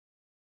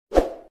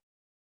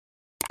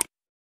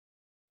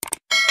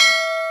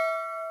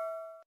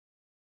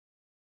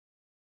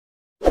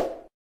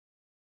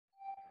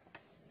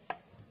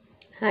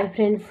Hi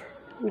friends,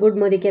 good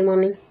modicare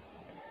morning.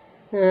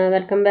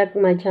 Welcome back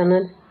to my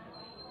channel.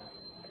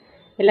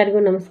 ಎಲ್ಲರಿಗೂ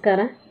ನಮಸ್ಕಾರ.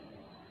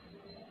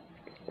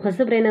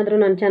 ಹೊಸಬ್ರೇನಾದರೂ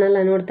ನನ್ನ channel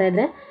ನೋಡ್ತಾ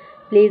ಇದ್ರೆ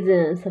ಪ್ಲೀಸ್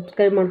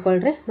ಸಬ್ಸ್ಕ್ರೈಬ್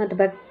ಮಾಡ್ಕೊಳ್ರಿ ಮತ್ತು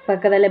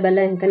ಪಕ್ಕದಲ್ಲೇ ಬೆಲ್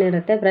ಐಕಾನ್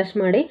ಇರುತ್ತೆ, ಪ್ರೆಸ್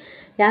ಮಾಡಿ.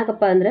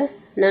 ಯಾಕಪ್ಪ ಅಂದರೆ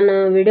ನಾನು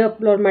ವಿಡಿಯೋ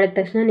ಅಪ್ಲೋಡ್ ಮಾಡಿದ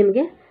ತಕ್ಷಣ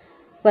ನಿಮಗೆ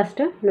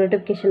ಫಸ್ಟ್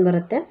ನೋಟಿಫಿಕೇಷನ್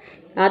ಬರುತ್ತೆ.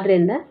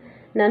 ಆದ್ದರಿಂದ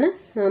ನಾನು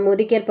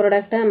modicare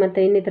ಪ್ರಾಡಕ್ಟ್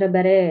ಮತ್ತು ಇನ್ನಿತರ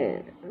ಬೇರೆ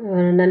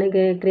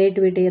ನನಗೆ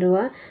ಕ್ರಿಯೇಟಿವಿಟಿ ಇರುವ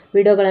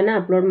ವಿಡಿಯೋಗಳನ್ನು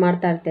ಅಪ್ಲೋಡ್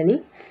ಮಾಡ್ತಾ ಇರ್ತೀನಿ.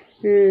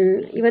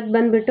 ಇವತ್ತು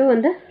ಬಂದುಬಿಟ್ಟು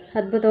ಒಂದು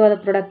ಅದ್ಭುತವಾದ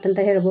ಪ್ರಾಡಕ್ಟ್ ಅಂತ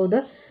ಹೇಳ್ಬೋದು,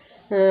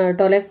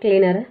 ಟಾಯ್ಲೆಟ್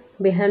ಕ್ಲೀನರ್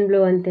ಬಿಹಾನ್ ಬ್ಲೂ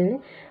ಅಂತೇಳಿ.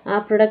 ಆ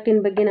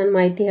ಪ್ರಾಡಕ್ಟಿನ ಬಗ್ಗೆ ನಾನು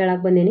ಮಾಹಿತಿ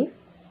ಹೇಳಕ್ಕೆ ಬಂದೀನಿ.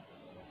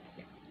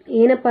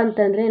 ಏನಪ್ಪ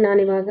ಅಂತಂದರೆ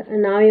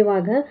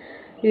ನಾವಿವಾಗ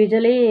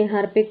ಯೂಶಲಿ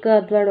ಹಾರ್ಪಿಕ್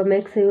ಅಥವಾ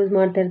ಡೊಮೆಕ್ಸ್ ಯೂಸ್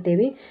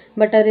ಮಾಡ್ತಾಯಿರ್ತೀವಿ.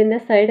 ಬಟ್ ಅದರಿಂದ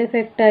ಸೈಡ್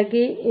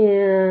ಎಫೆಕ್ಟಾಗಿ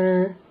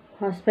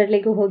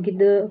ಹಾಸ್ಪಿಟ್ಲಿಗೆ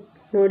ಹೋಗಿದ್ದು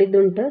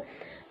ನೋಡಿದ್ದುಂಟು.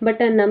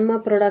 ಬಟ್ ನಮ್ಮ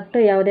ಪ್ರಾಡಕ್ಟ್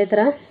ಯಾವುದೇ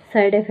ಥರ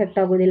ಸೈಡ್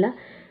ಎಫೆಕ್ಟ್ ಆಗೋದಿಲ್ಲ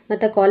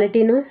ಮತ್ತು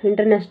ಕ್ವಾಲಿಟಿನೂ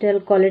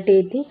ಇಂಟರ್ನ್ಯಾಷನಲ್ ಕ್ವಾಲಿಟಿ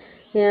ಐತಿ.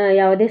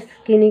 ಯಾವುದೇ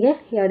ಸ್ಕಿನ್ನಿಗೆ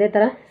ಯಾವುದೇ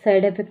ಥರ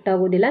ಸೈಡ್ ಎಫೆಕ್ಟ್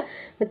ಆಗೋದಿಲ್ಲ.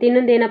 ಮತ್ತು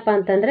ಇನ್ನೊಂದು ಏನಪ್ಪ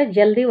ಅಂತಂದರೆ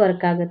ಜಲ್ದಿ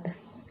ವರ್ಕ್ ಆಗುತ್ತೆ,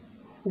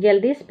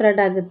 ಜಲ್ದಿ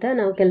ಸ್ಪ್ರೆಡ್ ಆಗುತ್ತೆ.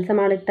 ನಾವು ಕೆಲಸ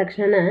ಮಾಡಿದ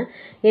ತಕ್ಷಣ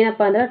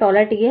ಏನಪ್ಪ ಅಂದ್ರೆ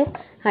ಟಾಯ್ಲೆಟಿಗೆ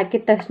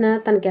ಹಾಕಿದ ತಕ್ಷಣ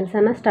ತನ್ನ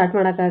ಕೆಲಸನ ಸ್ಟಾರ್ಟ್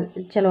ಮಾಡೋಕೆ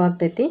ಚಲೋ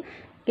ಆಗ್ತೈತಿ.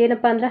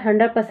 ಏನಪ್ಪ ಅಂದ್ರೆ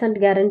 100%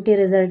 ಗ್ಯಾರಂಟಿ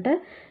ರಿಸಲ್ಟ್.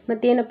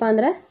 ಮತ್ತು ಏನಪ್ಪ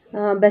ಅಂದ್ರೆ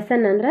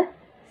ಬೆಸನ್ ಅಂದ್ರೆ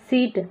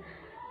ಸೀಟ್,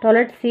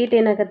 ಟಾಯ್ಲೆಟ್ ಸೀಟ್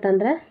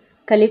ಏನಾಗತ್ತಂದ್ರೆ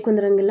ಕಲಿ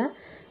ಕುಂದ್ರಂಗಿಲ್ಲ,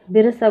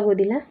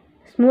 ಬಿರುಸಾಗೋದಿಲ್ಲ,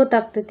 ಸ್ಮೂತ್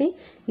ಆಗ್ತೈತಿ,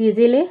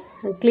 ಈಸಿಲಿ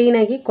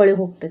ಕ್ಲೀನಾಗಿ ಕೊಳಿ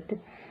ಹೋಗ್ತೈತಿ.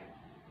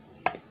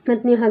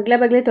 ಮತ್ತು ನೀವು ಹಗ್ಲ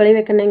ಬಗ್ಲೆ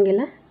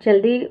ತೊಳಿಬೇಕನ್ನಂಗಿಲ್ಲ,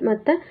 ಜಲ್ದಿ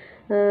ಮತ್ತು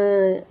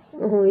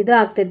ಇದು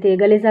ಆಗ್ತೈತಿ,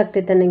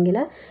 ಗಲೀಜಾಗ್ತೈತಿ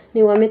ಅನ್ನಂಗಿಲ್ಲ.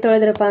 ನೀವು ಒಮ್ಮೆ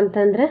ತೊಳೆದ್ರಪ್ಪ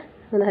ಅಂತಂದರೆ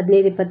ಒಂದು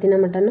 15-20 ದಿನ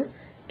ಮಟನೂ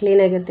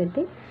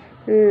ಕ್ಲೀನಾಗಿರ್ತೈತಿ.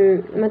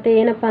 ಮತ್ತು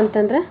ಏನಪ್ಪ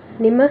ಅಂತಂದ್ರೆ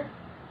ನಿಮ್ಮ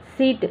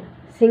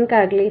ಸಿಂಕ್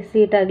ಆಗಲಿ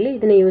ಸೀಟ್ ಆಗಲಿ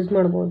ಇದನ್ನು ಯೂಸ್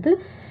ಮಾಡ್ಬೋದು.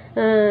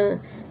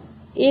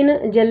 ಏನು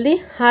ಜಲ್ದಿ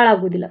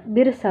ಹಾಳಾಗೋದಿಲ್ಲ,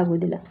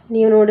 ಬಿರುಸಾಗೋದಿಲ್ಲ.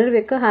 ನೀವು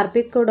ನೋಡಿರ್ಬೇಕು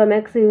ಹಾರ್ಪಿಕ್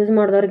ಡೊಮೆಕ್ಸ್ ಯೂಸ್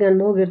ಮಾಡಿದವ್ರಿಗೆ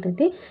ಅನುಭವ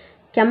ಇರ್ತೈತಿ.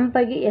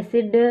 ಕೆಂಪಾಗಿ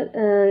ಎಸಿಡ್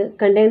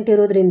ಕಂಟೆಂಟ್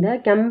ಇರೋದ್ರಿಂದ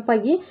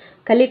ಕೆಂಪಾಗಿ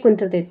ಕಲಿ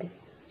ಕುಂತಿರ್ತೈತಿ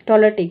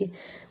ಟಾಯ್ಲೆಟಿಗೆ.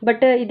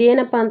 ಬಟ್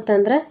ಇದೇನಪ್ಪ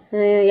ಅಂತಂದ್ರೆ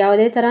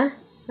ಯಾವುದೇ ಥರ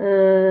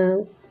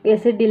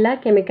ಎಸಿಡ್ ಇಲ್ಲ,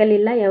 ಕೆಮಿಕಲ್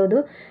ಇಲ್ಲ, ಯಾವುದು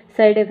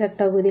ಸೈಡ್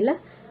ಎಫೆಕ್ಟ್ ಆಗೋದಿಲ್ಲ,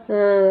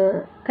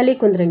 ಕಲಿ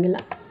ಕುಂದ್ರಂಗಿಲ್ಲ.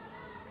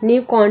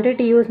 ನೀವು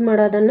ಕ್ವಾಂಟಿಟಿ ಯೂಸ್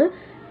ಮಾಡೋದನ್ನು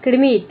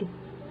ಕಡಿಮೆ ಐತಿ.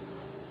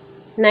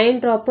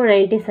 9 ಡ್ರಾಪು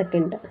 90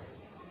 ಸೆಕೆಂಡ್,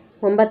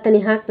 9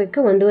 ಹನಿ ಹಾಕಬೇಕು.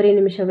 1.5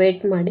 ನಿಮಿಷ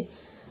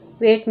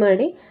ವೇಟ್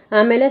ಮಾಡಿ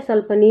ಆಮೇಲೆ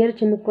ಸ್ವಲ್ಪ ನೀರು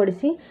ಚಿಮುಕ್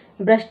ಕೊಡಿಸಿ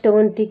ಬ್ರಷ್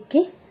ತೊಗೊಂಡು ತಿಕ್ಕಿ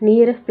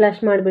ನೀರು ಫ್ಲಶ್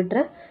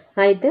ಮಾಡಿಬಿಟ್ರೆ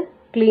ಆಯಿತು,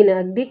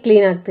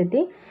 ಕ್ಲೀನ್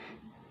ಆಗ್ತೈತಿ.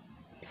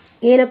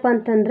 ಏನಪ್ಪ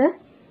ಅಂತಂದ್ರೆ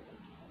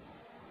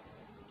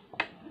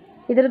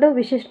ಇದ್ರದ್ದು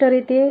ವಿಶಿಷ್ಟ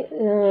ರೀತಿ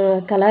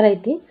ಕಲರ್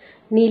ಐತಿ,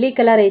 ನೀಲಿ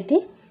ಕಲರ್ ಐತಿ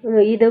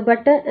ಇದು.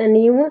 ಬಟ್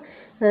ನೀವು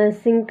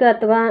ಸಿಂಕ್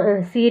ಅಥವಾ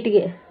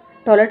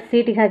ಟಾಯ್ಲೆಟ್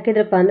ಸೀಟಿಗೆ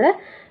ಹಾಕಿದ್ರಪ್ಪ ಅಂದ್ರೆ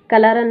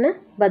ಕಲರನ್ನು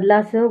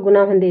ಬದಲಾಯಿಸೋ ಗುಣ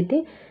ಹೊಂದೈತಿ.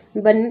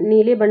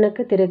 ನೀಲಿ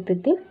ಬಣ್ಣಕ್ಕೆ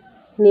ತಿರುಗ್ತೈತಿ,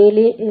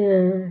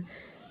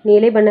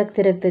 ನೀಲಿ ಬಣ್ಣಕ್ಕೆ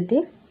ತಿರುಗ್ತೈತಿ.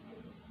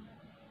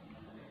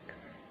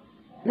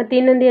 ಮತ್ತು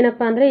ಇನ್ನೊಂದು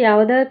ಏನಪ್ಪ ಅಂದರೆ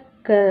ಯಾವುದೇ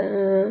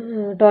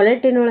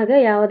ಟಾಯ್ಲೆಟಿನೊಳಗೆ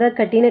ಯಾವುದೇ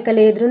ಕಠಿಣ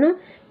ಕಲೆ ಇದ್ರೂ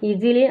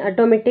ಈಸಿಲಿ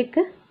ಆಟೋಮೆಟಿಕ್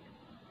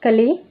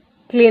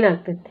ಕ್ಲೀನ್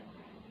ಆಗ್ತೈತಿ.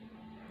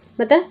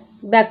 ಮತ್ತು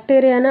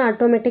ಬ್ಯಾಕ್ಟೀರಿಯಾನ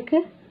ಆಟೋಮೆಟಿಕ್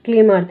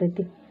ಕ್ಲೀನ್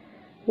ಮಾಡ್ತೈತಿ.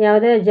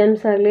 ಯಾವುದೇ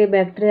ಜಮ್ಸ್ ಆಗಲಿ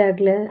ಬ್ಯಾಕ್ಟೀರಿಯಾ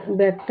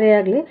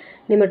ಆಗಲಿ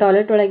ನಿಮ್ಮ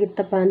ಟಾಯ್ಲೆಟ್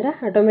ಒಳಗಿತ್ತಪ್ಪ ಅಂದ್ರೆ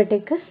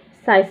ಆಟೋಮೆಟಿಕ್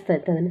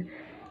ಸಾಯಿಸ್ತೈತೆ ಅದನ್ನು.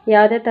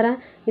 ಯಾವುದೇ ಥರ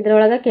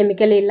ಇದರೊಳಗೆ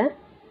ಕೆಮಿಕಲ್ ಇಲ್ಲ.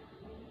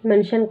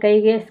 ಮನುಷ್ಯನ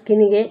ಕೈಗೆ,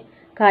 ಸ್ಕಿನ್ನಿಗೆ,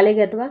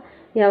 ಕಾಲಿಗೆ ಅಥವಾ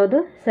ಯಾವುದು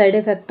ಸೈಡ್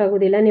ಎಫೆಕ್ಟ್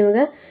ಆಗೋದಿಲ್ಲ.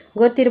 ನಿಮಗೆ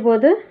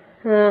ಗೊತ್ತಿರ್ಬೋದು,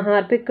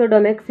 ಹಾರ್ಪಿಕ್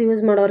ಡೊಮೆಕ್ಸ್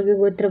ಯೂಸ್ ಮಾಡೋರಿಗೆ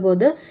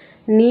ಗೊತ್ತಿರ್ಬೋದು.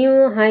 ನೀವು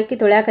ಹಾಕಿ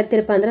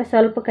ತೊಳ್ಯಾಕತ್ತೀರಪ್ಪ ಅಂದ್ರೆ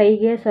ಸ್ವಲ್ಪ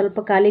ಕೈಗೆ ಸ್ವಲ್ಪ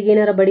ಕಾಲಿಗೆ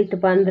ಏನಾರು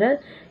ಬಡಿತಪ್ಪ ಅಂದ್ರೆ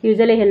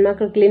ಯೂಶಲಿ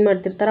ಹೆಣ್ಮಕ್ಳು ಕ್ಲೀನ್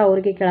ಮಾಡ್ತಿರ್ತಾರೆ,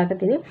 ಅವ್ರಿಗೆ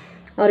ಕೇಳಾಕತ್ತೀನಿ,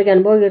 ಅವ್ರಿಗೆ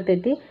ಅನುಭವ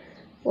ಇರ್ತೈತಿ.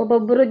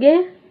 ಒಬ್ಬೊಬ್ಬರಿಗೆ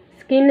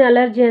ಸ್ಕಿನ್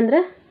ಅಲರ್ಜಿ ಅಂದ್ರೆ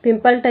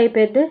ಪಿಂಪಲ್ ಟೈಪ್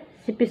ಎದ್ದು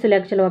ಸಿಪ್ಪಿ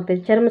ಸುಲಿಯೋಕೆ ಚಲೋ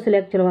ಆಗ್ತೈತಿ, ಚರ್ಮ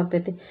ಸುಲಿಯೋಕೆ ಚಲೋ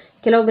ಆಗ್ತೈತಿ.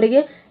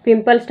 ಕೆಲವೊಬ್ಬರಿಗೆ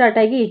ಪಿಂಪಲ್ ಸ್ಟಾರ್ಟ್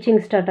ಆಗಿ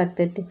ಇಚಿಂಗ್ ಸ್ಟಾರ್ಟ್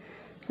ಆಗ್ತೈತಿ.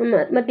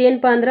 ಮತ್ತು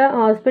ಏನಪ್ಪ ಅಂದ್ರೆ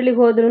ಹಾಸ್ಪಿಟ್ಲಿಗೆ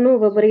ಹೋದ್ರೂ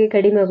ಒಬ್ಬೊಬ್ಬರಿಗೆ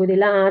ಕಡಿಮೆ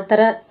ಆಗೋದಿಲ್ಲ, ಆ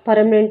ಥರ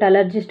ಪರ್ಮನೆಂಟ್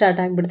ಅಲರ್ಜಿ ಸ್ಟಾರ್ಟ್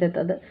ಆಗಿಬಿಡ್ತೈತೆ,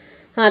 ಅದು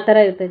ಆ ಥರ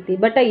ಇರ್ತೈತಿ.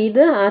 ಬಟ್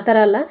ಇದು ಆ ಥರ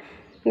ಅಲ್ಲ.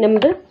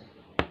 ನಮ್ಮದು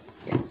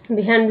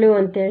ಬಿಹಾನ್ ಬ್ಲೂ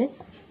ಅಂತೇಳಿ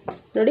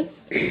ನೋಡಿ,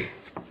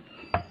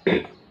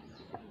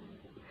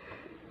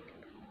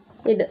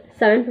 ಇದು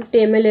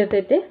 750 ml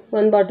ಇರ್ತೈತಿ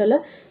ಒಂದು ಬಾಟಲ್.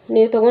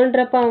 ನೀವು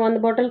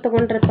ಒಂದು ಬಾಟಲ್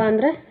ತೊಗೊಂಡ್ರಪ್ಪ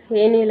ಅಂದ್ರೆ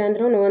ಏನಿಲ್ಲ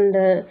ಅಂದ್ರೂ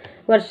 1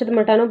 ವರ್ಷದ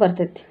ಮಟನೂ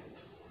ಬರ್ತೈತಿ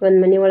ಒಂದು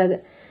ಮನೆ ಒಳಗೆ.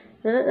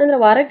 ಅಂದ್ರೆ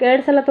ವಾರಕ್ಕೆ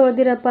 2 ಸಲ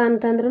ತೊಳೆದಿರಪ್ಪ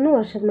ಅಂತಂದ್ರೂ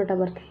ವರ್ಷದ ಮಟ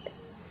ಬರ್ತೈತಿ.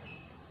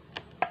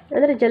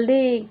 ಅಂದರೆ ಜಲ್ದಿ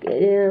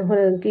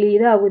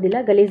ಇದು ಆಗೋದಿಲ್ಲ,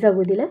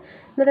 ಗಲೀಜಾಗೋದಿಲ್ಲ.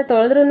 ಮತ್ತು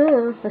ತೊಳೆದ್ರೂ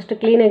ಅಷ್ಟು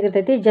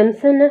ಕ್ಲೀನಾಗಿರ್ತೈತಿ.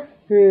 ಜಮ್ಸನ್ನು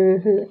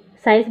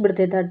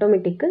ಸಾಯಿಸ್ಬಿಡ್ತೈತೆ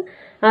ಆಟೋಮೆಟಿಕ್,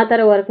 ಆ ಥರ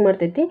ವರ್ಕ್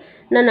ಮಾಡ್ತೈತಿ.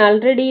 ನಾನು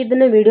ಆಲ್ರೆಡಿ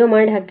ಇದನ್ನು ವಿಡಿಯೋ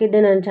ಮಾಡಿ ಹಾಕಿದ್ದೆ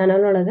ನನ್ನ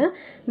ಚಾನಲ್ ಒಳಗೆ.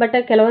 ಬಟ್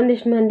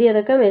ಕೆಲವೊಂದಿಷ್ಟು ಮಂದಿ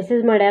ಅದಕ್ಕೆ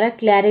ಮೆಸೇಜ್ ಮಾಡ್ಯಾರ,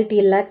 ಕ್ಲಾರಿಟಿ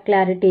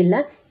ಇಲ್ಲ,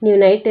 ನೀವು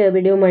ನೈಟ್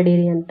ವಿಡಿಯೋ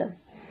ಮಾಡಿರಿ ಅಂತ.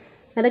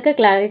 ಅದಕ್ಕೆ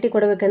ಕ್ಲಾರಿಟಿ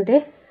ಕೊಡಬೇಕಂತೆ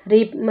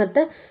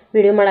ಮತ್ತು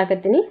ವಿಡಿಯೋ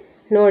ಮಾಡಾಕತ್ತೀನಿ,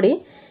 ನೋಡಿ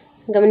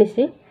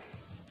ಗಮನಿಸಿ.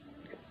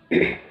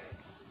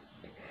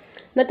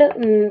 ಮತ್ತು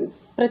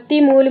ಪ್ರತಿ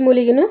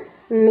ಮೂಲಿಗೆನೂ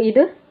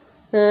ಇದು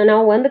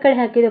ನಾವು ಒಂದು ಕಡೆ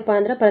ಹಾಕಿದಪ್ಪ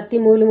ಅಂದ್ರೆ ಪ್ರತಿ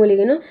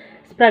ಮೂಲಿಗೆನೂ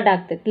ಸ್ಪ್ರೆಡ್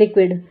ಆಗ್ತೈತೆ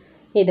ಲಿಕ್ವಿಡ್.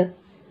 ಇದು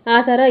ಆ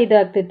ಥರ ಇದು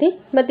ಆಗ್ತೈತಿ.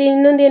 ಮತ್ತು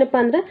ಇನ್ನೊಂದು ಏನಪ್ಪ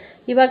ಅಂದ್ರೆ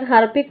ಇವಾಗ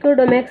ಹಾರ್ಪಿಕ್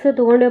ಡೊಮ್ಯಾಕ್ಸ್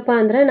ತೊಗೊಂಡ್ವಪ್ಪ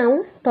ಅಂದ್ರೆ ನಾವು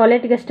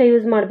ಟಾಯ್ಲೆಟ್ಗೆ ಅಷ್ಟೇ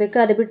ಯೂಸ್ ಮಾಡಬೇಕು,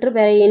 ಅದು ಬಿಟ್ಟರೆ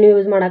ಬೇರೆ ಏನು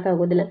ಯೂಸ್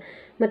ಮಾಡೋಕ್ಕಾಗೋದಿಲ್ಲ.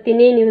 ಮತ್ತು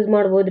ಇನ್ನೇನು ಯೂಸ್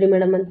ಮಾಡ್ಬೋದು ರೀ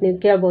ಮೇಡಮ್ ಅಂತ ನೀವು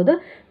ಕೇಳ್ಬೋದು.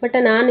 ಬಟ್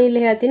ನಾನು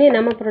ಇಲ್ಲಿ ಹೇಳ್ತೀನಿ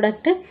ನಮ್ಮ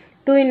ಪ್ರಾಡಕ್ಟ್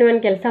 2 in 1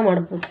 ಕೆಲಸ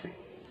ಮಾಡ್ಬೋದು.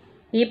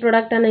 ಈ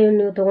ಪ್ರಾಡಕ್ಟನ್ನು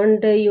ನೀವು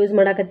ತೊಗೊಂಡು ಯೂಸ್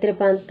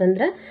ಮಾಡಕತ್ತೀರಪ್ಪ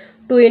ಅಂತಂದ್ರೆ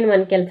 2 in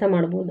 1 ಕೆಲಸ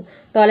ಮಾಡ್ಬೋದು.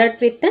 ಟಾಯ್ಲೆಟ್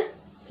ವಿತ್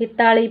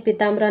ಹಿತ್ತಾಳಿ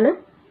ಪಿತಾಂಬ್ರನ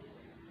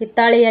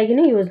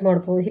ಹಿತ್ತಾಳಿಯಾಗಿಯೂ ಯೂಸ್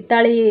ಮಾಡ್ಬೋದು,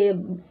 ಹಿತ್ತಾಳಿ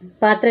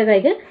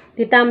ಪಾತ್ರೆಗಳಿಗೆ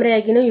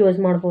ಪಿತಾಂಬ್ರಿಯಾಗಿಯೂ ಯೂಸ್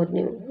ಮಾಡ್ಬೋದು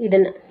ನೀವು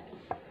ಇದನ್ನು.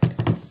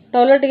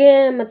 ಟಾಯ್ಲೆಟ್ಗೆ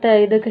ಮತ್ತು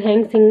ಇದಕ್ಕೆ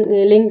ಹೆಂಗೆ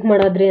ಲಿಂಕ್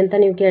ಮಾಡೋದ್ರಿ ಅಂತ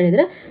ನೀವು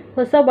ಕೇಳಿದರೆ,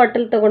 ಹೊಸ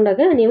ಬಾಟಲ್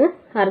ತೊಗೊಂಡಾಗ ನೀವು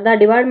ಅರ್ಧ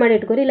ಡಿವೈಡ್ ಮಾಡಿ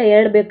ಇಟ್ಕೊರಿ, ಇಲ್ಲ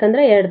 2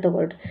 ಬೇಕಂದ್ರೆ 2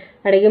 ತೊಗೊಳ್ರಿ.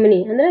 ಅಡುಗೆ ಮನೆ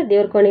ಅಂದರೆ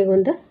ದೇವ್ರ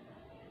ಕೋಣೆಗೊಂದು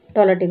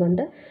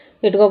ಟಾಯ್ಲೆಟಿಗೊಂದು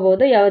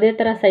ಇಟ್ಕೋಬೋದು. ಯಾವುದೇ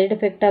ಥರ ಸೈಡ್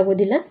ಎಫೆಕ್ಟ್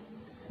ಆಗೋದಿಲ್ಲ,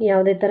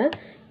 ಯಾವುದೇ ಥರ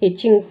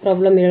ಇಚ್ಚಿಂಗ್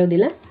ಪ್ರಾಬ್ಲಮ್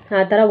ಹೇಳೋದಿಲ್ಲ,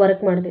 ಆ ಥರ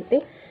ವರ್ಕ್ ಮಾಡ್ತೈತಿ.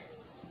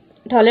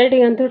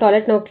 ಟಾಯ್ಲೆಟಿಗಂತೂ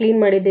ಟಾಯ್ಲೆಟ್ ನಾವು ಕ್ಲೀನ್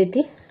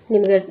ಮಾಡಿದ್ದೈತಿ,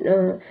 ನಿಮಗೆ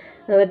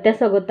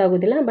ವ್ಯತ್ಯಾಸ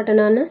ಗೊತ್ತಾಗೋದಿಲ್ಲ. ಬಟ್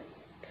ನಾನು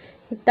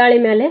ಹಿತ್ತಾಳಿ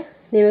ಮೇಲೆ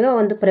ನಿಮಗೆ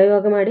ಒಂದು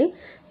ಪ್ರಯೋಗ ಮಾಡಿ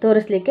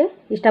ತೋರಿಸ್ಲಿಕ್ಕೆ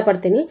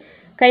ಇಷ್ಟಪಡ್ತೀನಿ.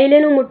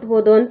 ಕೈಲೇನೂ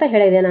ಮುಟ್ಬೋದು ಅಂತ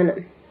ಹೇಳಿದೆ ನಾನು.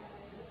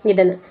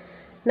 ಇದನ್ನು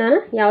ನಾನು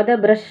ಯಾವುದೇ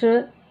ಬ್ರಷ್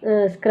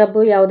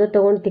ಸ್ಕ್ರಬ್ಬು ಯಾವುದೋ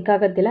ತೊಗೊಂಡು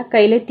ತಿಕ್ಕಾಕತ್ತಿಲ್ಲ,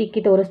 ಕೈಲೇ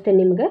ತಿಕ್ಕಿ ತೋರಿಸ್ತೇನೆ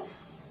ನಿಮ್ಗೆ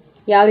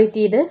ಯಾವ ರೀತಿ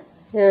ಇದು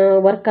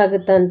ವರ್ಕ್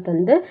ಆಗುತ್ತೆ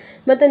ಅಂತಂದು.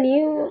 ಮತ್ತು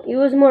ನೀವು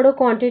ಯೂಸ್ ಮಾಡೋ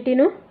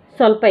ಕ್ವಾಂಟಿಟಿನೂ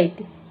ಸ್ವಲ್ಪ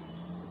ಐತಿ.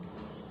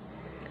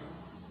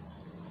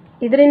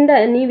 ಇದರಿಂದ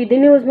ನೀವು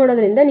ಇದನ್ನು ಯೂಸ್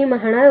ಮಾಡೋದ್ರಿಂದ ನಿಮ್ಮ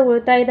ಹಣ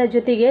ಉಳಿತಾಯದ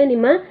ಜೊತೆಗೆ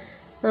ನಿಮ್ಮ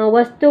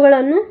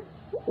ವಸ್ತುಗಳನ್ನು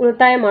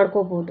ಉಳಿತಾಯ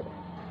ಮಾಡ್ಕೋಬೋದು.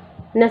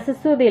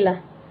 ನಸಿಸೋದಿಲ್ಲ.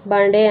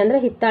 ಬಾಂಡೆ ಅಂದರೆ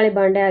ಹಿತ್ತಾಳಿ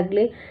ಬಾಂಡೆ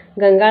ಆಗಲಿ,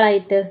 ಗಂಗಾಳ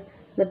ಆಯ್ತು,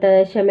 ಮತ್ತು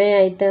ಶಮೆ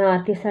ಆಯ್ತು,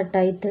 ಆರತಿ ಸೆಟ್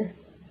ಆಯ್ತು,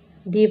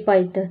 ದೀಪ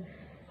ಆಯ್ತು,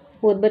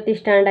 ಊದ್ಬತ್ತಿ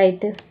ಸ್ಟ್ಯಾಂಡ್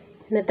ಆಯ್ತು,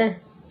 ಮತ್ತು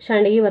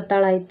ಸಂಡ್ಗಿ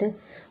ಒತ್ತಾಳ ಆಯ್ತು,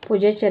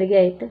 ಪೂಜೆ ಚರಿಗೆ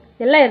ಆಯ್ತು,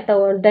 ಎಲ್ಲ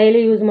ಇರ್ತಾವೆ.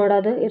 ಡೈಲಿ ಯೂಸ್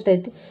ಮಾಡೋದು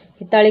ಇರ್ತೈತಿ.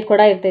 ಹಿತ್ತಾಳಿ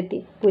ಕೊಡ ಇರ್ತೈತಿ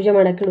ಪೂಜೆ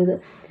ಮಾಡೋಕೆ ಇಡೋದು.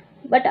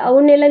 ಬಟ್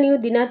ಅವನ್ನೆಲ್ಲ ನೀವು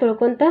ದಿನ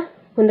ತೊಳ್ಕೊತ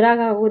ಕುಂದ್ರಾಗ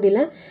ಆಗೋದಿಲ್ಲ.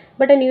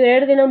 ಬಟ್ ನೀವು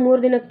 2 ದಿನ 3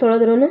 ದಿನಕ್ಕೆ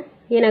ತೊಳೆದ್ರೂ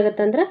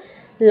ಏನಾಗುತ್ತೆ ಅಂದ್ರೆ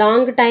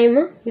ಲಾಂಗ್ ಟೈಮ್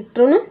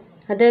ಇಟ್ಟರು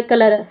ಅದೇ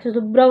ಕಲರ್,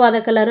 ಶುಭ್ರವಾದ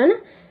ಕಲರನ್ನು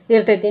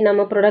ಇರ್ತೈತಿ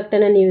ನಮ್ಮ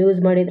ಪ್ರಾಡಕ್ಟನ್ನು ನೀವು ಯೂಸ್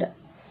ಮಾಡಿದ್ರೆ.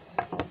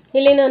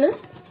 ಇಲ್ಲಿ ನಾನು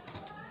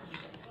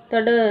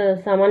ದೊಡ್ಡ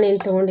ಸಾಮಾನು ಏನು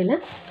ತೊಗೊಂಡಿಲ್ಲ.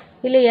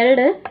 ಇಲ್ಲಿ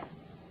 2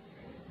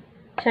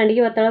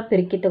 ಸಂಡ್ಗಿ ಒತ್ತಳ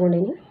ಪಿರಿಕಿ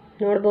ತೊಗೊಂಡೀನಿ.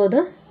 ನೋಡ್ಬೋದು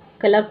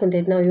ಕಲರ್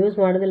ಕುಂತೈತಿ. ನಾವು ಯೂಸ್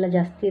ಮಾಡೋದಿಲ್ಲ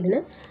ಜಾಸ್ತಿ ಇದನ್ನು,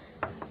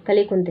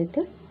 ಕಲಿ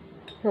ಕುಂತೈತಿ.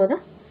 ಹೌದಾ,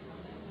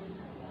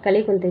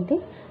 ಕಲಿ ಕುಂತೈತಿ.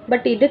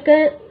 ಬಟ್ ಇದಕ್ಕೆ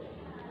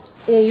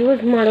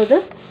ಯೂಸ್ ಮಾಡೋದು,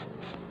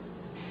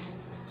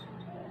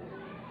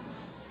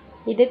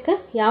 ಇದಕ್ಕೆ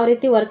ಯಾವ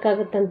ರೀತಿ ವರ್ಕ್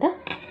ಆಗುತ್ತಂತ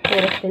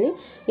ತೋರಿಸ್ತೀನಿ.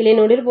 ಇಲ್ಲಿ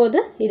ನೋಡಿರ್ಬೋದು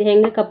ಇದು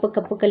ಹೆಂಗೆ ಕಪ್ಪು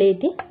ಕಪ್ಪು ಕಲಿ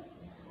ಐತಿ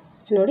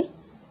ನೋಡಿ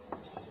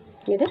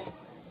ಇದು.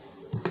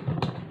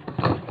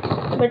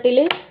 ಬಟ್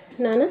ಇಲ್ಲಿ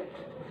ನಾನು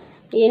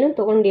ಏನು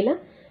ತೊಗೊಂಡಿಲ್ಲ,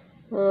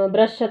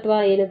 ಬ್ರಷ್ ಅಥವಾ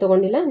ಏನು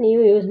ತೊಗೊಂಡಿಲ್ಲ.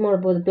 ನೀವು ಯೂಸ್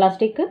ಮಾಡ್ಬೋದು,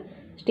 ಪ್ಲಾಸ್ಟಿಕ್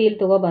ಸ್ಟೀಲ್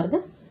ತೊಗೋಬಾರ್ದು.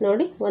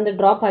 ನೋಡಿ ಒಂದು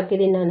ಡ್ರಾಪ್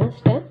ಹಾಕಿದ್ದೀನಿ ನಾನು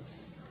ಅಷ್ಟೇ.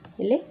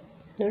 ಇಲ್ಲಿ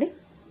ನೋಡಿ,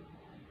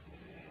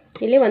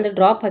 ಇಲ್ಲಿ ಒಂದು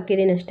ಡ್ರಾಪ್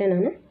ಹಾಕಿದ್ದೀನಿ ಅಷ್ಟೇ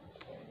ನಾನು.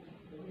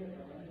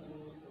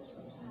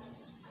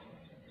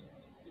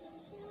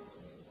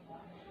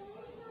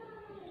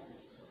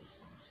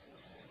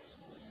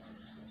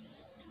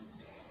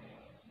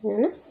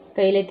 ನಾನು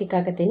ಕೈಲೇ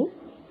ತಿಕ್ಕಾಕತ್ತೀನಿ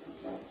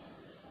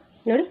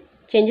ನೋಡಿ.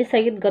 ಚೇಂಜಸ್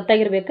ಆಗಿದ್ದು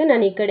ಗೊತ್ತಾಗಿರ್ಬೇಕು.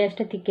 ನಾನು ಈ ಕಡೆ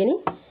ಅಷ್ಟೇ ತಿಕ್ಕೀನಿ,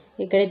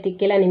 ಈ ಕಡೆ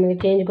ತಿಕ್ಕಿಲ್ಲ, ನಿಮಗೆ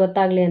ಚೇಂಜ್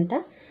ಗೊತ್ತಾಗಲಿ ಅಂತ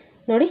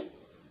ನೋಡಿ.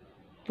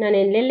 ನಾನು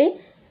ಎಲ್ಲೆಲ್ಲಿ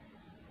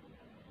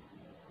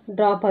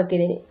ಡ್ರಾಪ್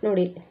ಹಾಕಿದ್ದೀನಿ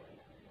ನೋಡಿ.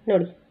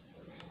 ನೋಡಿ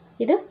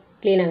ಇದು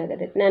ಕ್ಲೀನಾಗಿ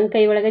ಆಗತ್ತೈತೆ. ನನ್ನ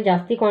ಕೈ ಒಳಗೆ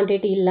ಜಾಸ್ತಿ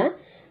ಕ್ವಾಂಟಿಟಿ ಇಲ್ಲ,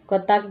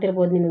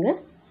 ಗೊತ್ತಾಗ್ತಿರ್ಬೋದು ನಿಮಗೆ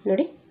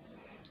ನೋಡಿ.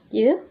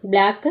 ಇದು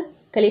ಬ್ಲ್ಯಾಕ್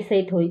ಕಲಿ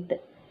ಸಹಿತ ಹೋಯ್ತು.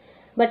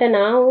 ಬಟ್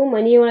ನಾವು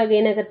ಮನೆಯೊಳಗೆ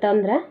ಏನಾಗತ್ತೆ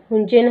ಅಂದ್ರೆ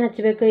ಹುಂಚೆನ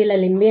ಹಚ್ಚಬೇಕು, ಇಲ್ಲ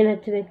ಲಿಂಬೆನ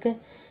ಹಚ್ಚಬೇಕು,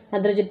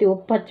 ಅದ್ರ ಜೊತೆ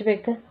ಉಪ್ಪು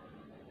ಹಚ್ಚಬೇಕು.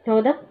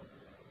 ಹೌದಾ,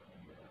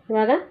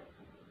 ಇವಾಗ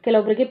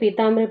ಕೆಲವೊಬ್ಬರಿಗೆ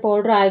ಪೀತಾಂಬರಿ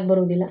ಪೌಡ್ರ್ ಆಗಿ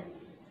ಬರೋದಿಲ್ಲ.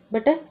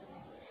 ಬಟ್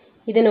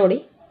ಇದು ನೋಡಿ,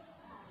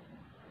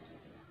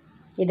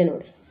 ಇದು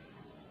ನೋಡಿ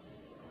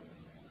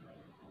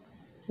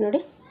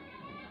ನೋಡಿ,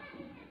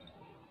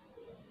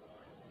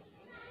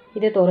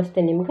 ಇದು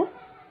ತೋರಿಸ್ತೇನೆ ನಿಮ್ಗೆ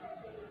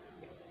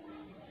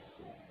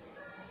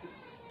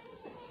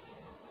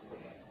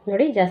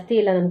ನೋಡಿ. ಜಾಸ್ತಿ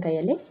ಇಲ್ಲ ನನ್ನ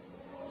ಕೈಯಲ್ಲಿ,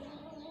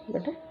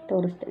 ಬಟ್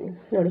ತೋರಿಸ್ತೇನೆ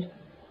ನೋಡಿ.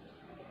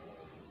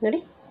 ನೋಡಿ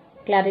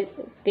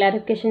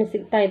ಕ್ಲಾರಿಫಿಕೇಷನ್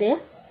ಸಿಗ್ತಾ ಇದೆಯಾ?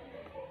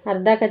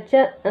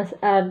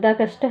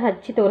 ಅರ್ಧಕ್ಕಷ್ಟು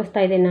ಹಚ್ಚಿ ತೋರಿಸ್ತಾ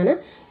ಇದ್ದೀನಿ ನಾನು,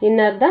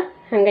 ಇನ್ನು ಅರ್ಧ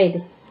ಹಂಗೆ ಇದೆ,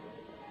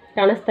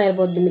 ಕಾಣಿಸ್ತಾ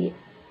ಇರ್ಬೋದು ನಿಮಗೆ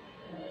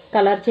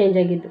ಕಲರ್ ಚೇಂಜ್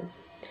ಆಗಿದ್ದು.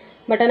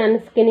 ಬಟ್ ನನ್ನ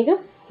ಸ್ಕಿನ್ನಿಗೂ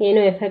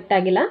ಏನೂ ಎಫೆಕ್ಟ್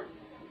ಆಗಿಲ್ಲ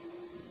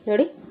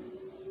ನೋಡಿ.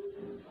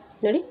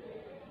 ನೋಡಿ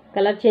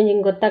ಕಲರ್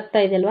ಚೇಂಜಿಂಗ್ ಗೊತ್ತಾಗ್ತಾ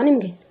ಇದೆ ಅಲ್ವಾ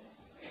ನಿಮಗೆ?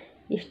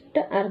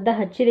 ಇಷ್ಟು ಅರ್ಧ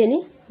ಹಚ್ಚಿದ್ದೀನಿ,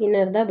 ಇನ್ನು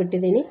ಅರ್ಧ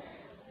ಬಿಟ್ಟಿದ್ದೀನಿ.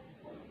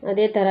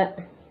 ಅದೇ ಥರ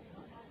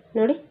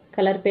ನೋಡಿ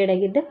ಕಲರ್ ಪೇಡ್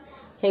ಆಗಿದ್ದು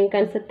ಹೆಂಗೆ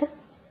ಕಾಣಿಸುತ್ತೆ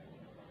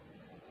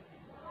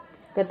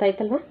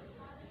ಗೊತ್ತಾಯ್ತಲ್ವ?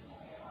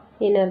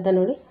 ಇನ್ನು ಅರ್ಧ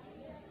ನೋಡಿ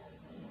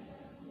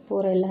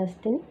ಪೂರ ಎಲ್ಲ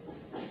ಹಚ್ತೀನಿ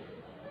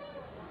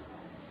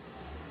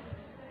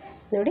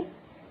ನೋಡಿ.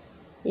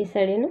 ಈ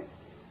ಸೈಡೇನು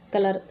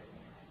ಕಲರ್,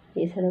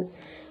 ಈ ಸೈಡ್.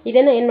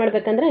 ಇದನ್ನು ಏನು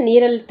ಮಾಡಬೇಕಂದ್ರೆ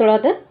ನೀರಲ್ಲಿ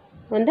ತೊಳೆದು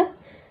ಒಂದು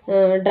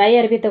ಡ್ರೈ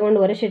ಅರ್ಬಿ ತೊಗೊಂಡು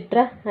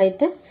ಒರೆಸಿಟ್ರೆ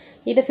ಆಯ್ತು.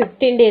 ಇದು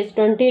 15 days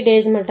 20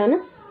 days ಮಟನೂ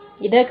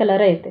ಇದೇ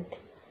ಕಲರ ಇರ್ತೈತಿ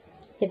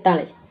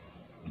ಹಿತ್ತಾಳೆ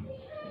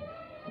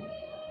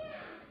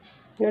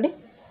ನೋಡಿ,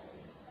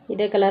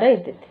 ಇದೇ ಕಲರ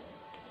ಇರ್ತೈತಿ.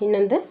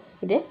 ಇನ್ನೊಂದು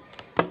ಇದೆ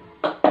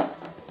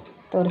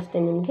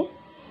ತೋರಿಸ್ತೇನೆ ನಿಮಗೆ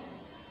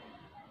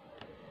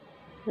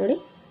ನೋಡಿ.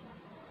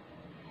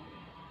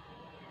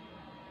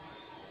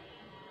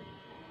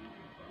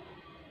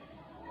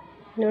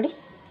 ನೋಡಿ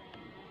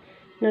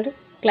ನೋಡಿ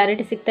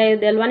ಕ್ಲಾರಿಟಿ ಸಿಗ್ತಾ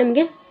ಇದೆ ಅಲ್ವಾ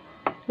ನಿಮಗೆ?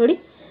 ನೋಡಿ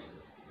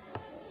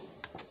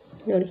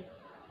ನೋಡಿ,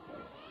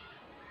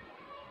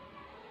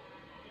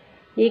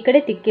 ಈ ಕಡೆ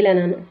ತಿಕ್ಕಿಲ್ಲ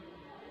ನಾನು,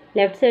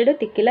 ಲೆಫ್ಟ್ ಸೈಡು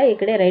ತಿಕ್ಕಿಲ್ಲ, ಈ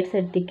ಕಡೆ ರೈಟ್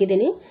ಸೈಡ್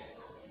ತಿಕ್ಕಿದ್ದೀನಿ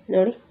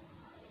ನೋಡಿ.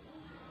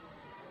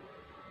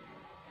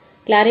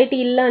 ಕ್ಲಾರಿಟಿ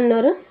ಇಲ್ಲ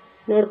ಅನ್ನೋರು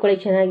ನೋಡ್ಕೊಳ್ಳಿ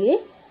ಚೆನ್ನಾಗಿ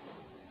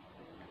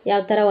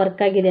ಯಾವ ಥರ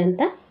ವರ್ಕ್ ಆಗಿದೆ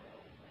ಅಂತ.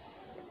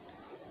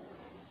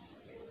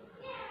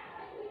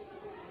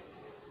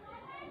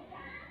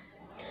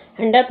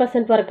 ಹಂಡ್ರೆಡ್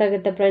ಪರ್ಸೆಂಟ್ ವರ್ಕ್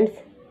ಆಗುತ್ತೆ ಫ್ರೆಂಡ್ಸ್.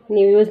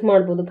 ನೀವು ಯೂಸ್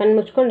ಮಾಡ್ಬೋದು, ಕಣ್ಣು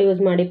ಮುಚ್ಕೊಂಡು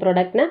ಯೂಸ್ ಮಾಡಿ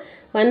ಪ್ರಾಡಕ್ಟ್ನ.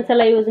 ಒಂದು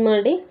ಸಲ ಯೂಸ್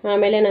ಮಾಡಿ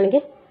ಆಮೇಲೆ ನನಗೆ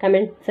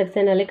ಕಮೆಂಟ್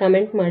ಸೆಕ್ಷನಲ್ಲಿ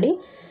ಕಮೆಂಟ್ ಮಾಡಿ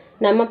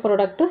ನಮ್ಮ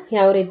ಪ್ರಾಡಕ್ಟು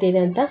ಯಾವ ರೀತಿ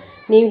ಇದೆ ಅಂತ.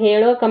 ನೀವು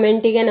ಹೇಳೋ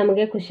ಕಮೆಂಟಿಗೆ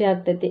ನಮಗೆ ಖುಷಿ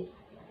ಆಗ್ತೈತಿ.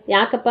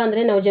 ಯಾಕಪ್ಪ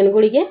ಅಂದರೆ ನಾವು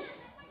ಜನಗಳಿಗೆ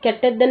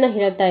ಕೆಟ್ಟದ್ದನ್ನು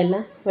ಹೇಳ್ತಾ ಇಲ್ಲ,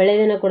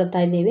 ಒಳ್ಳೆಯದನ್ನು ಕೊಡ್ತಾ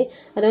ಇದ್ದೀವಿ.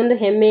 ಅದೊಂದು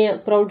ಹೆಮ್ಮೆಯ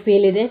ಪ್ರೌಡ್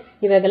ಫೀಲ್ ಇದೆ.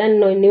 ಇವಾಗೆಲ್ಲ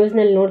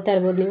ನ್ಯೂಸ್ನಲ್ಲಿ ನೋಡ್ತಾ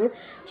ಇರ್ಬೋದು ನೀವು,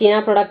 ಚೀನಾ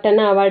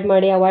ಪ್ರಾಡಕ್ಟನ್ನು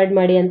ಅವಾಯ್ಡ್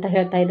ಮಾಡಿ ಅಂತ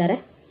ಹೇಳ್ತಾ ಇದ್ದಾರೆ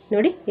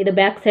ನೋಡಿ. ಇದು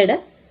ಬ್ಯಾಕ್ ಸೈಡ್,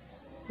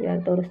 ಇವಾಗ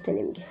ತೋರಿಸ್ತೇನೆ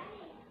ನಿಮಗೆ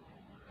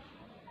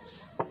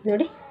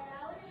ನೋಡಿ.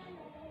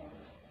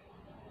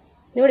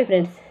 ನೋಡಿ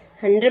ಫ್ರೆಂಡ್ಸ್,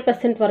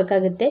 100% ವರ್ಕ್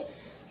ಆಗುತ್ತೆ.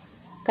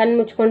 ಕಣ್ಣು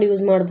ಮುಚ್ಕೊಂಡು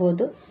ಯೂಸ್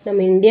ಮಾಡ್ಬೋದು. ನಮ್ಮ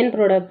Indian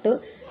product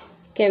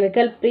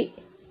chemical free,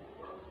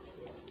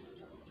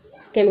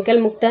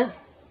 chemical ಮುಕ್ತ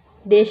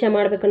ದೇಶ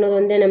ಮಾಡಬೇಕು ಅನ್ನೋದು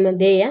ಒಂದೇ ನಮ್ಮ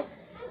ಧ್ಯೇಯ.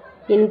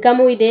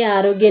 ಇನ್ಕಮೂ ಇದೆ,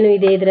 ಆರೋಗ್ಯನೂ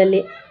ಇದೆ,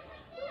 ಇದರಲ್ಲಿ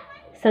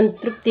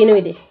ಸಂತೃಪ್ತಿನೂ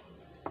ಇದೆ.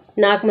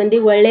 4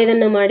 ಮಂದಿಗೆ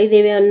ಒಳ್ಳೆಯದನ್ನು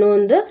ಮಾಡಿದ್ದೇವೆ ಅನ್ನೋ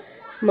ಒಂದು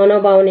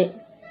ಮನೋಭಾವನೆ,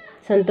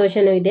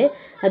 ಸಂತೋಷನೂ ಇದೆ.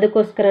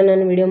 ಅದಕ್ಕೋಸ್ಕರ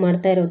ನಾನು ವಿಡಿಯೋ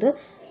ಮಾಡ್ತಾ ಇರೋದು.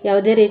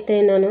 ಯಾವುದೇ ರೀತಿ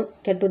ನಾನು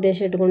ಕೆಟ್ಟ ಉದ್ದೇಶ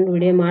ಇಟ್ಕೊಂಡು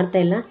ವಿಡಿಯೋ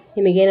ಮಾಡ್ತಾಯಿಲ್ಲ.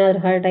 ನಿಮಗೇನಾದರೂ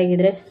ಹರ್ಟ್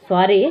ಆಗಿದರೆ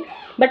ಸಾರಿ,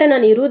 ಬಟ್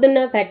ನಾನು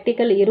ಇರೋದನ್ನು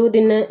ಪ್ರಾಕ್ಟಿಕಲ್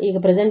ಇರೋದನ್ನು ಈಗ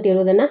ಪ್ರೆಸೆಂಟ್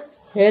ಇರೋದನ್ನು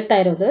ಹೇಳ್ತಾ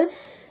ಇರೋದು.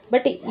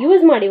 ಬಟ್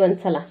ಯೂಸ್ ಮಾಡಿ ಒಂದು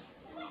ಸಲ,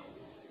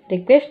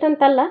 ರಿಕ್ವೆಸ್ಟ್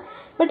ಅಂತಲ್ಲ,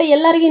 ಬಟ್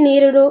ಎಲ್ಲರಿಗೂ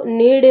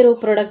ನೀಡಿರೋ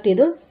ಪ್ರಾಡಕ್ಟ್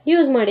ಇದು,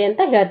 ಯೂಸ್ ಮಾಡಿ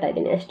ಅಂತ ಹೇಳ್ತಾ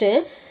ಇದ್ದೀನಿ ಅಷ್ಟೇ.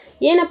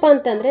 ಏನಪ್ಪ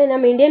ಅಂತಂದರೆ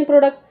ನಮ್ಮ ಇಂಡಿಯನ್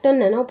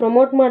ಪ್ರಾಡಕ್ಟನ್ನು ನಾವು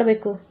ಪ್ರಮೋಟ್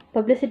ಮಾಡಬೇಕು,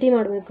 ಪಬ್ಲಿಸಿಟಿ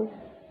ಮಾಡಬೇಕು,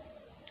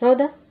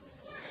 ಹೌದಾ?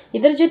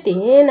 ಇದ್ರ ಜೊತೆ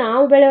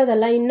ನಾವು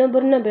ಬೆಳೆಯೋದಲ್ಲ,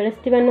 ಇನ್ನೊಬ್ಬರನ್ನ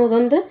ಬೆಳೆಸ್ತೀವಿ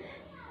ಅನ್ನೋದೊಂದು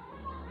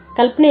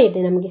ಕಲ್ಪನೆ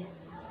ಇದೆ ನಮಗೆ,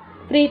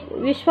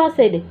 ವಿಶ್ವಾಸ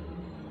ಇದೆ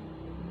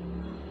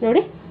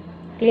ನೋಡಿ.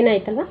 ಕ್ಲೀನ್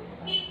ಆಯ್ತಲ್ವ?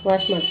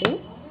 ವಾಶ್ ಮಾಡ್ತೀನಿ.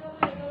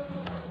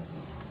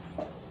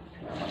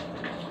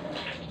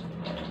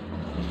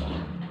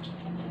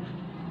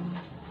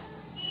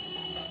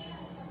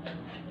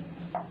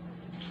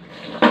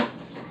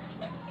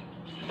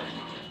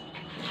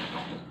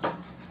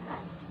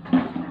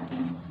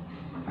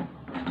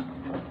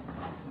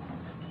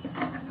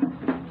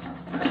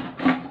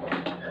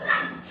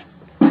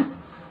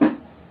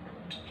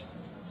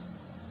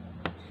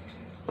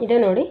 ಇದೆ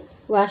ನೋಡಿ,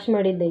 ವಾಶ್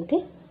ಮಾಡಿದ್ದೈತಿ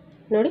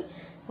ನೋಡಿ.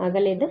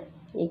 ಆಗಲೇ ಇದು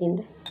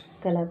ಈಗಿಂದ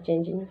ಕಲರ್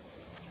ಚೇಂಜಿಂಗ್.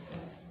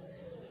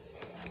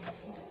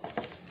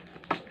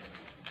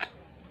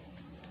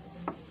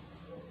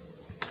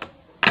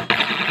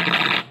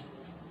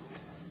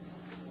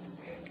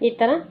 ಈ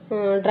ಥರ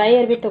ಡ್ರೈ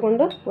ಅರ್ಬಿ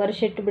ತೊಗೊಂಡು ವರ್ಷ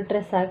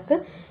ಇಟ್ಟುಬಿಟ್ರೆ ಸಾಕು.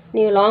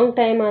 ನೀವು ಲಾಂಗ್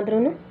ಟೈಮ್ ಆದ್ರೂ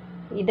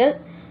ಇದು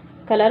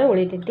ಕಲರ್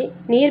ಉಳಿತೈತಿ.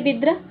 ನೀರು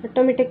ಬಿದ್ದರೆ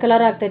ಆಟೋಮೆಟಿಕ್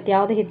ಕಲರ್ ಆಗ್ತೈತಿ,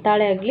 ಯಾವುದೇ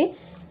ಹಿತ್ತಾಳೆ ಆಗಲಿ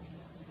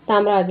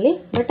ತಾಮ್ರ ಆಗಲಿ.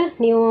 ಬಟ್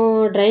ನೀವು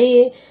ಡ್ರೈ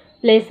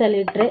ಪ್ಲೇಸಲ್ಲಿ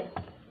ಇಟ್ಟರೆ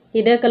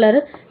ಇದೇ ಕಲರ್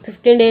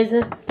 15 ಡೇಸ್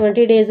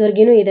 20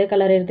 ಡೇಸ್ವರೆಗೂ ಇದೇ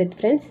ಕಲರ್ ಇರ್ತೈತಿ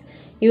ಫ್ರೆಂಡ್ಸ್.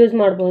 ಯೂಸ್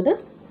ಮಾಡ್ಬೋದು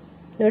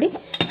ನೋಡಿ.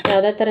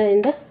 ಯಾವುದೇ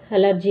ಥರದಿಂದ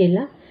ಅಲರ್ಜಿ ಇಲ್ಲ.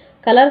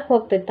 ಕಲರ್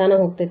ಹೋಗ್ತೈತೆ, ತಾನೇ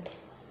ಹೋಗ್ತೈತಿ.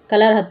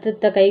 ಕಲರ್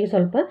ಹತ್ತುತ್ತೆ ಕೈಗೆ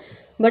ಸ್ವಲ್ಪ,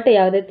 ಬಟ್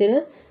ಯಾವುದೇ ಥರ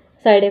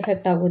ಸೈಡ್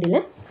ಎಫೆಕ್ಟ್ ಆಗೋದಿಲ್ಲ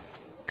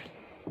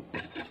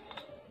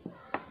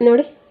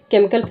ನೋಡಿ.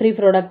 Chemical free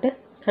product,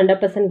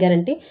 100%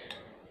 guarantee.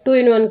 2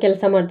 in 1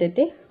 ಕೆಲಸ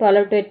ಮಾಡ್ತೈತಿ.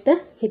 ಟಾಯ್ಲೆಟ್ ವಿತ್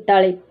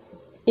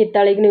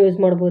ಹಿತ್ತಾಳಿಗೂ ಯೂಸ್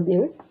ಮಾಡ್ಬೋದು,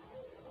 ನೀವು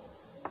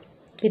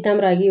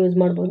ಪಿತಾಂಬರಾಗಿ ಯೂಸ್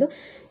ಮಾಡ್ಬೋದು.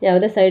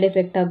 ಯಾವುದೇ ಸೈಡ್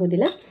ಎಫೆಕ್ಟ್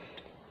ಆಗೋದಿಲ್ಲ.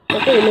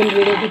 ಮತ್ತು ಇನ್ನೊಂದು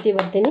ವಿಡಿಯೋ ಜೊತೆ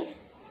ಬರ್ತೀನಿ.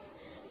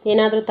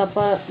 ಏನಾದರೂ ತಪ್ಪ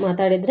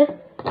ಮಾತಾಡಿದರೆ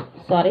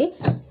ಸಾರಿ.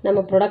 ನಮ್ಮ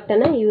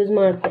ಪ್ರಾಡಕ್ಟನ್ನು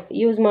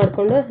ಯೂಸ್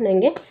ಮಾಡಿಕೊಂಡು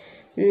ನನಗೆ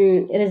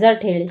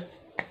ರಿಸಲ್ಟ್ ಹೇಳಿ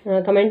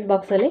ಕಮೆಂಟ್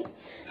ಬಾಕ್ಸಲ್ಲಿ.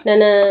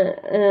 ನನ್ನ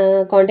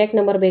ಕಾಂಟ್ಯಾಕ್ಟ್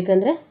ನಂಬರ್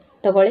ಬೇಕಂದರೆ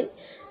ತಗೊಳ್ಳಿ,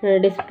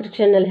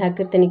 ಡಿಸ್ಕ್ರಿಪ್ಷನ್ನಲ್ಲಿ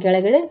ಹಾಕಿರ್ತೀನಿ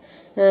ಕೆಳಗಡೆ.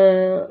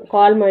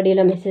 ಕಾಲ್ ಮಾಡಿ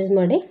ಇಲ್ಲ ಮೆಸೇಜ್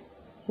ಮಾಡಿ.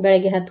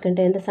 ಬೆಳಗ್ಗೆ 10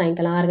 ಗಂಟೆಯಿಂದ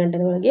ಸಾಯಂಕಾಲ 6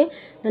 ಗಂಟೆದೊಳಗೆ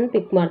ನಾನು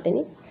ಪಿಕ್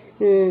ಮಾಡ್ತೀನಿ.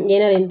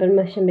 ಏನಾರು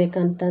ಇನ್ಫಾರ್ಮೇಷನ್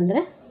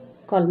ಬೇಕಂತಂದರೆ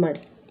ಕಾಲ್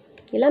ಮಾಡಿ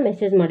ಇಲ್ಲ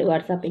ಮೆಸೇಜ್ ಮಾಡಿ,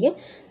 ವಾಟ್ಸಪ್ಪಿಗೆ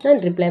ನಾನು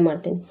ರಿಪ್ಲೈ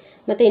ಮಾಡ್ತೀನಿ.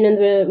 ಮತ್ತು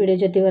ಇನ್ನೊಂದು ವಿಡಿಯೋ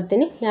ಜೊತೆ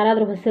ಬರ್ತೀನಿ.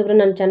 ಯಾರಾದರೂ ಹೊಸಬ್ರು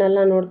ನನ್ನ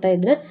ಚಾನಲ್ನ ನೋಡ್ತಾ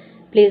ಇದ್ದರೆ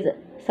ಪ್ಲೀಸ್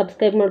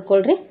ಸಬ್ಸ್ಕ್ರೈಬ್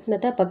ಮಾಡ್ಕೊಳ್ರಿ.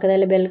 ಮತ್ತು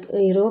ಪಕ್ಕದಲ್ಲಿ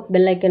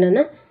ಬೆಲ್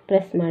ಐಕನನ್ನು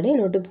ಪ್ರೆಸ್ ಮಾಡಿ,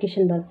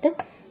 ನೋಟಿಫಿಕೇಷನ್ ಬರುತ್ತೆ.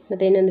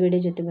 ಮತ್ತು ಇನ್ನೊಂದು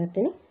ವಿಡಿಯೋ ಜೊತೆ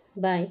ಬರ್ತೀನಿ.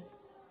 ಬಾಯ್.